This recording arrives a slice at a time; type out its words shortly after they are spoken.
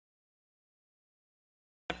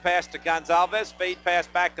pass to Gonzalez, fade pass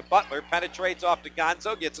back to Butler, penetrates off to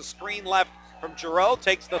Gonzo, gets a screen left from Giroux,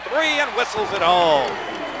 takes the three and whistles it home.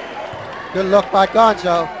 Good look by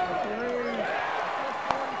Gonzo.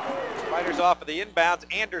 Spiders off of the inbounds.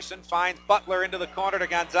 Anderson finds Butler into the corner to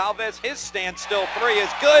Gonzalez. His standstill three is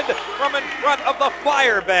good from in front of the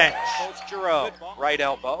Flyer bench. Post Giroux, right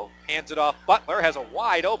elbow, hands it off. Butler has a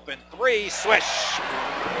wide open three, swish.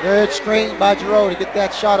 Good screen by Giroux to get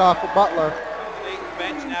that shot off for Butler. Dayton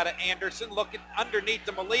bench now to Anderson, looking underneath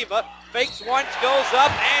to Maliva, fakes once, goes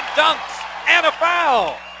up and dunks, and a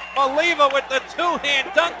foul. Maliva with the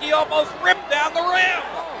two-hand dunk, he almost ripped down the rim.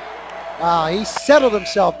 Wow, he settled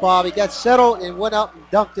himself, Bob. He got settled and went out and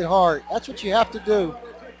dunked it hard. That's what you have to do,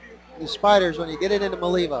 the Spiders, when you get it into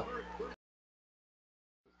Maliva.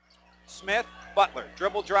 Smith, Butler,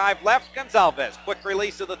 dribble drive left, Gonzalez, quick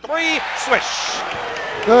release of the three, swish.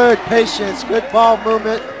 Good patience, good ball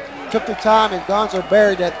movement. Took the time, and Gonzo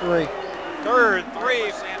buried that three. Third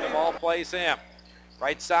three, Sandoval plays him.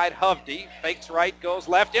 Right side, Hovde, fakes right, goes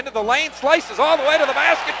left, into the lane, slices all the way to the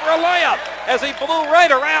basket for a layup as he blew right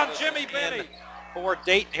around Jimmy Binney. For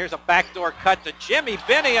Dayton, here's a backdoor cut to Jimmy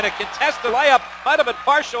Binney, and a contested layup might have been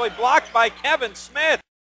partially blocked by Kevin Smith.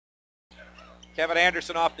 Kevin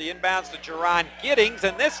Anderson off the inbounds to Jerron Giddings,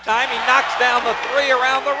 and this time he knocks down the three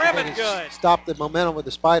around the rim and good. Stop the momentum with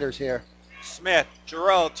the Spiders here. Smith,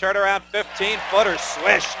 Giroux, turnaround 15-footer,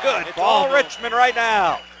 swish, good. It's all Richmond right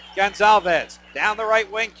now. Gonzalez, down the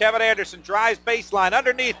right wing, Kevin Anderson drives baseline,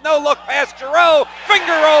 underneath, no look past Giroux,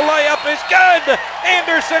 finger roll layup is good,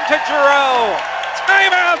 Anderson to Giroux,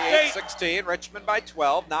 timeout Dayton. 16, Richmond by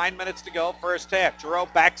 12, 9 minutes to go, first half. Giroux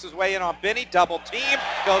backs his way in on Binney, double team,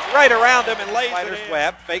 goes right around him and lays it in.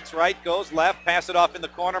 Webb, fakes right, goes left, pass it off in the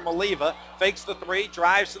corner, Maliva, fakes the three,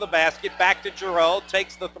 drives to the basket, back to Giroux,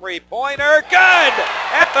 takes the three-pointer, good!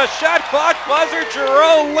 At the shot clock buzzer,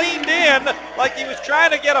 Giroux leaned in like he was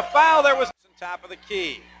trying to get a foul. There was top of the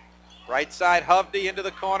key. Right side, Hovde into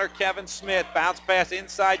the corner, Kevin Smith, bounce pass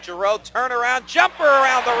inside Giroux, turn around, jumper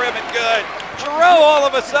around the rim and good. Giroux all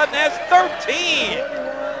of a sudden has 13.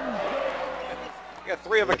 You got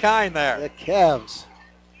three of a kind there. The Cavs.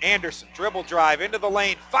 Anderson, dribble drive into the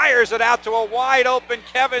lane, fires it out to a wide open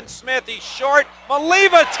Kevin Smith. He's short.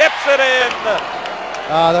 Maliva tips it in.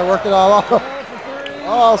 They're working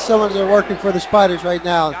all cylinders are working for the Spiders right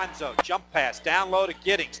now. Gonzo, jump pass, down low to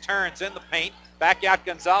Giddings, turns in the paint, back out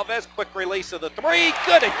Gonzalez, quick release of the three,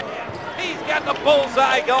 good again. He's got the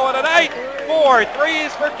bullseye going tonight. 4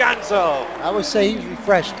 threes for Gonzo. I would say he's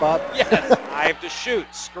refreshed, Bob. Yes, 5 to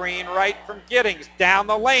shoot, screen right from Giddings, down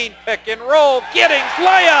the lane, pick and roll, Giddings,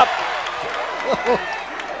 layup.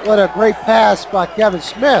 What a great pass by Kevin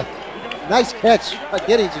Smith. Nice catch by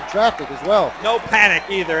Giddings in traffic as well. No panic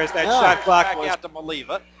either as that shot clock was out to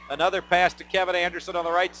Maliva. Another pass to Kevin Anderson on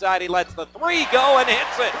the right side. He lets the three go and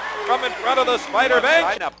hits it from in front of the Spider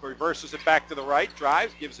bench. Now reverses it back to the right,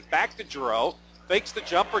 drives, gives it back to Giroux, fakes the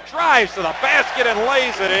jumper, drives to the basket and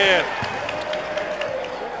lays it in.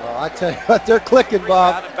 Well, I tell you what, they're clicking,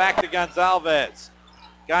 Bob. Down and back to Gonzalez.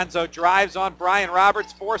 Gonzo drives on Brian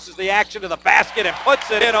Roberts, forces the action to the basket and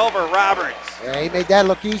puts it in over Roberts. Yeah, he made that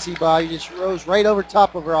look easy, Bob. He just rose right over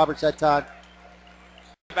top of Roberts that time.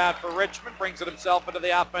 Rebound for Richmond, brings it himself into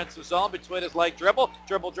the offensive zone between his leg dribble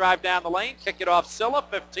drive down the lane, kick it off Silla,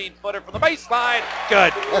 15-footer from the baseline,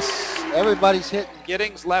 good. Yes, everybody's hitting.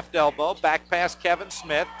 Giddings left elbow, back pass Kevin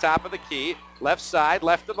Smith, top of the key, left side,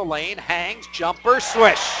 left of the lane, hangs, jumper,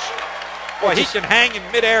 swish. Boy, he can hang in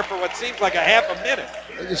midair for what seems like a half a minute.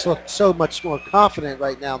 They just look so much more confident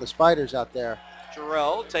right now, the Spiders out there.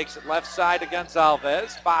 Giroux takes it left side to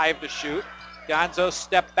Gonzalez, 5 to shoot. Gonzo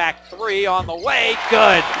step back three on the way,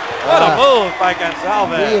 good. What a move by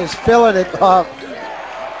Gonzalez. He is filling it, Bob.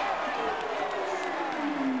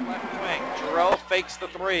 Left wing, Giroux fakes the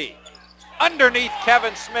three. Underneath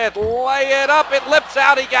Kevin Smith, lay it up, it lips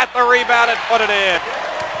out, he got the rebound and put it in.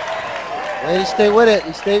 Well, he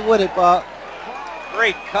stayed with it, Bob.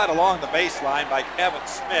 Great cut along the baseline by Kevin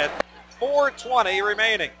Smith. 4:20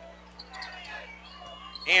 remaining.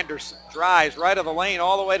 Anderson drives right of the lane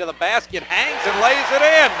all the way to the basket, hangs and lays it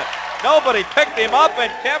in. Nobody picked him up,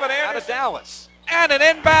 and Kevin Anderson out of Dallas. And an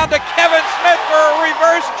inbound to Kevin Smith for a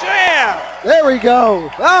reverse jam. There we go.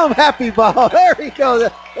 I'm happy, Bob. There we go.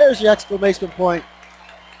 There's the exclamation point.